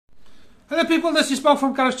Hello people, this is Bob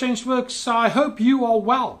from Kharischangeworks. I hope you are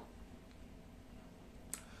well.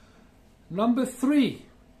 Number 3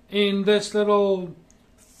 in this little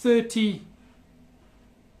 30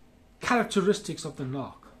 characteristics of the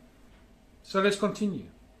Narc. So let's continue.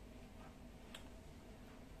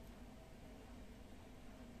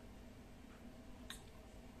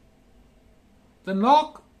 The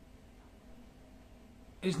Narc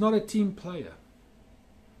is not a team player.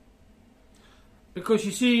 Because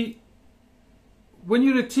you see, when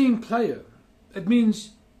you're a team player, it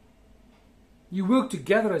means you work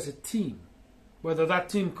together as a team. Whether that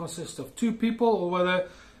team consists of 2 people or whether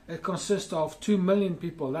it consists of 2 million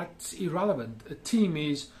people, that's irrelevant. A team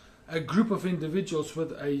is a group of individuals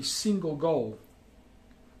with a single goal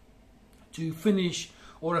to finish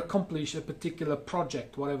or accomplish a particular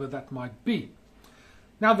project, whatever that might be.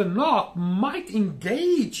 Now the Narc might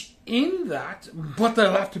engage in that, but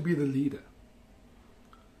they'll have to be the leader.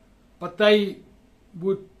 But they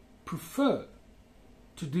would prefer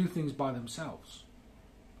to do things by themselves.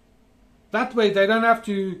 That way they don't have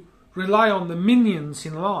to rely on the minions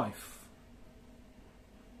in life.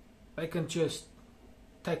 They can just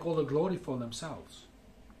take all the glory for themselves.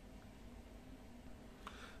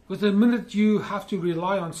 Because the minute you have to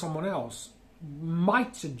rely on someone else,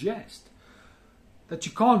 might suggest that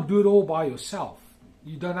you can't do it all by yourself.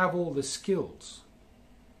 You don't have all the skills,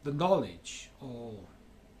 the knowledge, or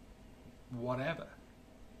whatever.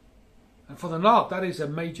 And for the Narc, that is a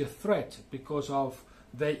major threat because of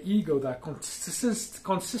their ego that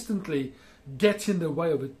consistently gets in the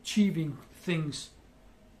way of achieving things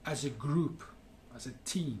as a group, as a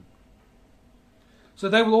team. So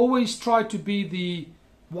they will always try to be the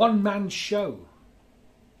one-man show,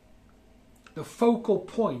 the focal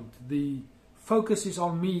point, the focus is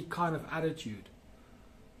on me kind of attitude.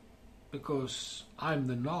 Because I'm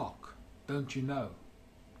the Narc, don't you know?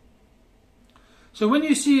 So when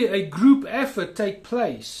you see a group effort take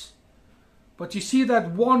place, but you see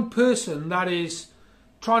that one person that is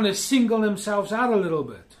trying to single themselves out a little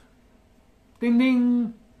bit, ding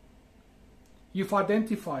ding, you've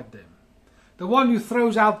identified them. The one who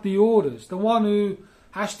throws out the orders, the one who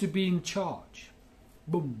has to be in charge,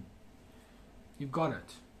 boom, you've got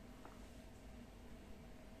it.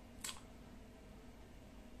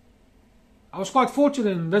 I was quite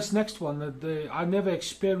fortunate in this next one that I never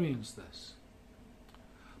experienced this.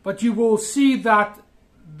 But you will see that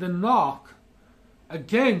the Narc,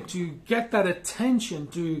 again, to get that attention,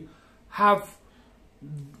 to have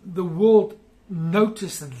the world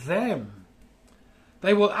notice them,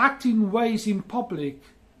 they will act in ways in public,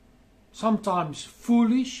 sometimes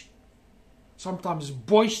foolish, sometimes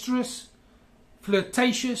boisterous,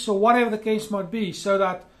 flirtatious, or whatever the case might be, so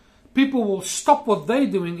that people will stop what they're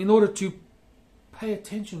doing in order to pay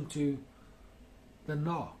attention to the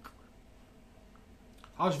Narc.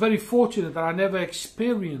 I was very fortunate that I never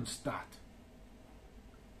experienced that.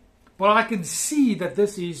 But I can see that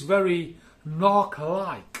this is very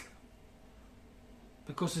Narc-like.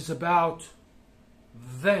 Because it's about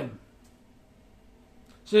them.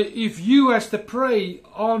 So if you as the prey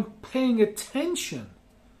aren't paying attention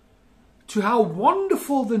to how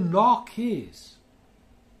wonderful the Narc is,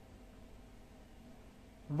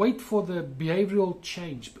 wait for the behavioral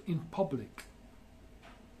change in public.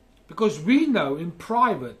 Because we know in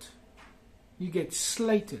private, you get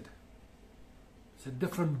slated. It's a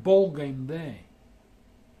different ball game there.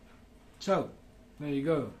 So, there you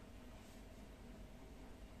go.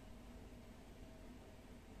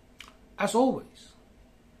 As always,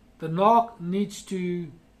 the Narc needs to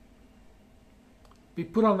be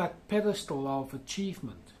put on that pedestal of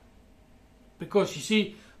achievement. Because you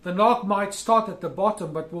see, the Narc might start at the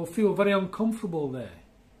bottom but will feel very uncomfortable there.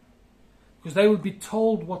 Because they will be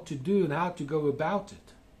told what to do and how to go about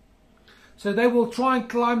it. So they will try and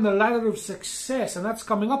climb the ladder of success, and that's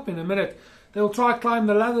coming up in a minute. They will try and climb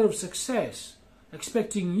the ladder of success,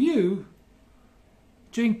 expecting you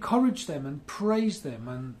to encourage them and praise them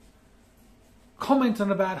and comment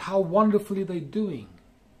on about how wonderfully they're doing.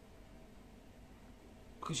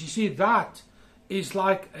 Because you see, that is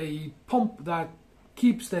like a pump that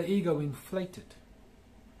keeps their ego inflated.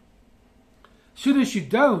 As soon as you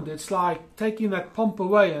don't, it's like taking that pump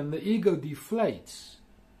away and the ego deflates.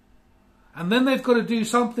 And then they've got to do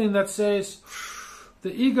something that says,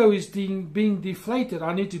 the ego is being deflated,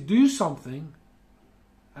 I need to do something.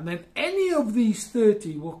 And then any of these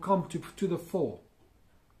 30 will come to the fore.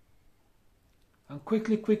 And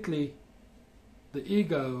quickly, the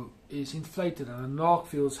ego is inflated and the Narc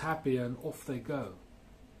feels happy and off they go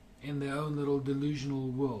in their own little delusional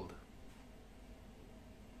world.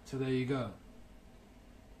 So there you go.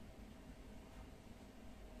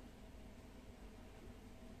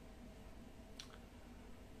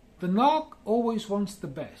 The Narc always wants the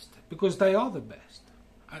best because they are the best.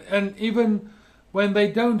 And even when they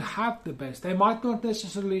don't have the best, they might not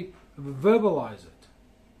necessarily verbalize it.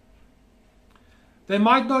 They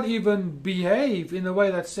might not even behave in a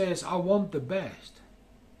way that says, I want the best.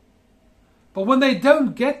 But when they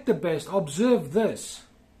don't get the best, observe this,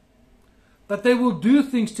 that they will do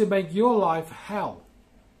things to make your life hell,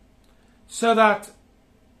 so that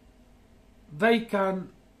they can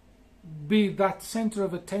be that center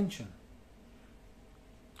of attention.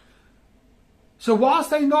 So whilst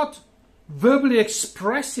they're not verbally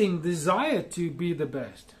expressing desire to be the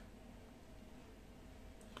best,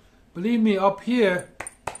 believe me, up here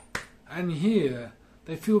and here,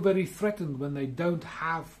 they feel very threatened when they don't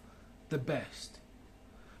have the best.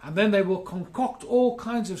 And then they will concoct all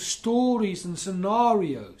kinds of stories and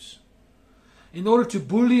scenarios in order to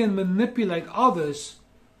bully and manipulate others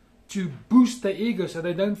to boost their ego so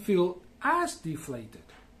they don't feel as deflated.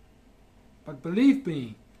 But believe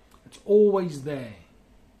me, it's always there.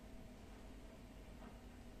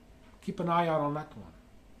 Keep an eye out on that one.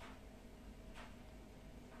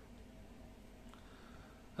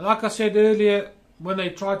 And like I said earlier, when they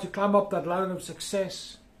try to climb up that ladder of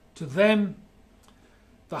success, to them,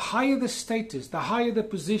 the higher the status, the higher the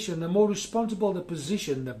position, the more responsible the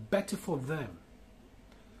position, the better for them.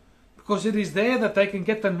 Because it is there that they can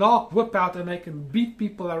get the Narc whip out and they can beat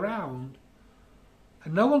people around.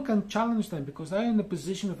 And no one can challenge them because they're in a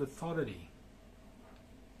position of authority.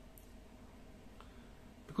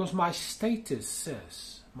 Because my status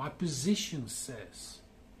says, my position says,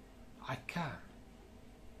 I can.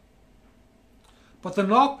 But the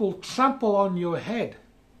Narc will trample on your head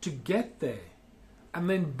to get there and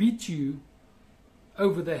then beat you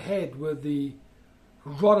over the head with the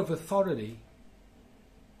rod of authority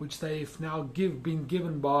which they've now been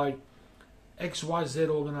given by XYZ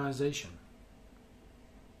organization.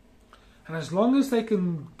 And as long as they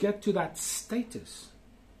can get to that status,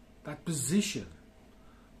 that position,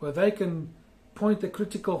 where they can point the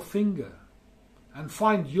critical finger and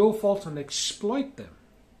find your faults and exploit them,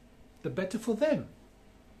 the better for them.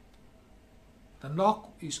 The Narc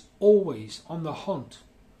is always on the hunt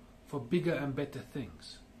for bigger and better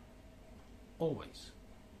things. Always.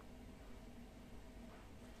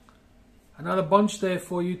 Another bunch there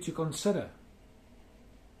for you to consider.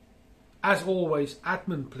 As always,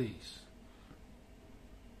 admin please.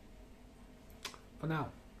 For now,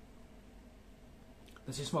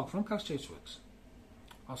 this is Mark from Kharischangeworks.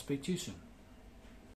 I'll speak to you soon.